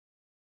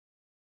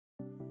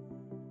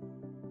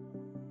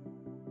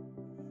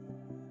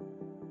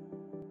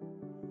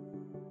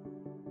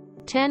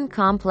10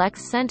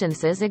 complex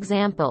sentenences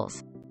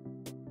examples.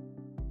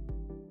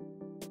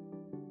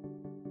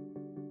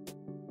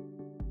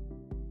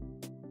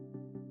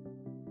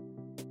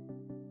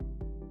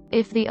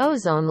 If the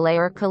ozone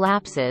layer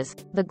collapses,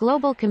 the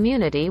global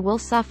community will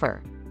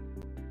suffer.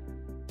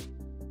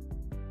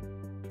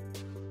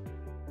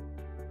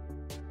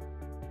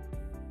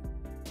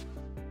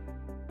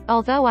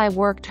 Although I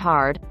worked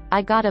hard,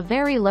 I got a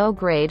very low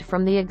grade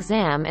from the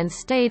exam and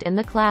stayed in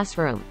the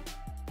classroom.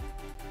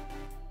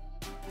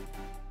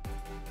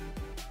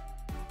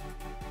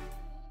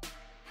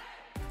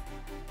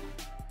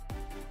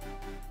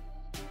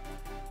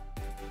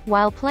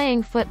 While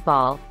playing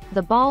football,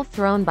 the ball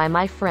thrown by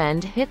my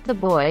friend hit the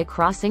boy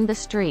crossing the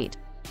street.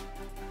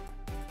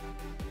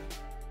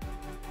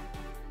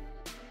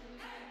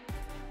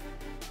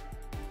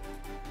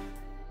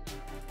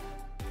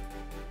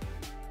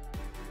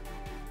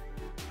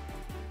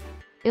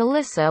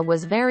 Elissa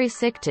was very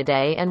sick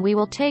today and we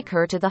will take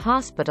her to the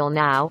hospital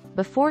now,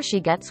 before she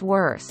gets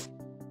worse.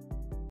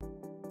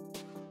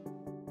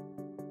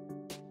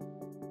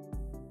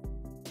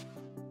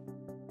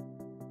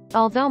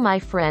 Although my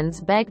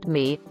friends begged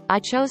me, I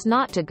chose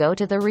not to go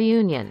to the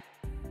reunion.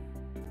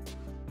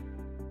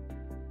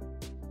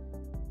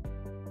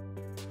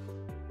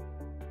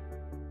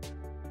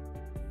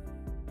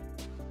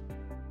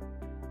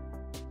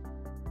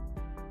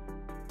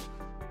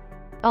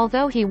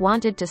 Although he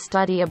wanted to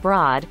study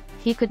abroad,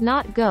 he could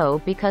not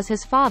go because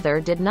his father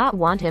did not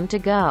want him to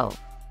go.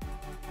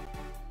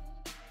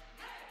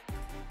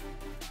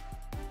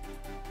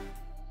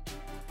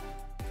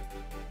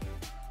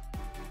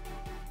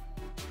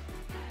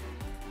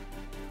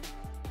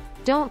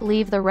 Don't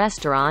leave the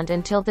restaurant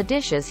until the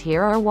dishes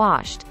here are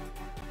washed.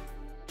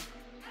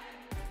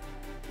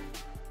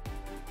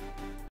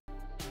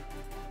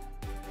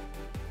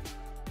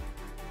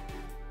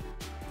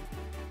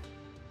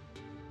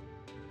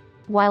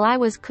 While I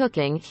was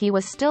cooking, he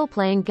was still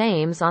playing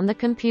games on the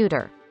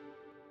computer.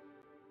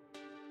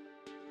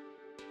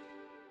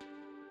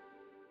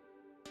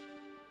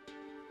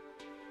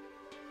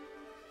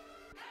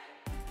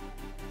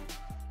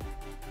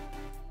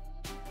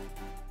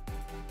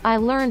 I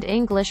learned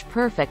English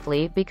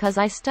perfectly because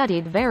I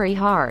studied very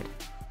hard.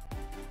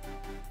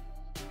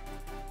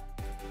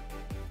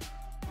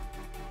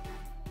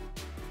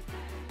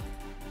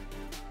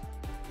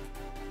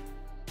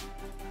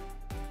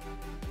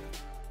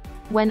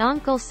 When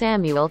Uncle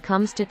Samuel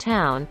comes to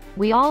town,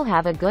 we all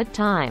have a good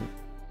time.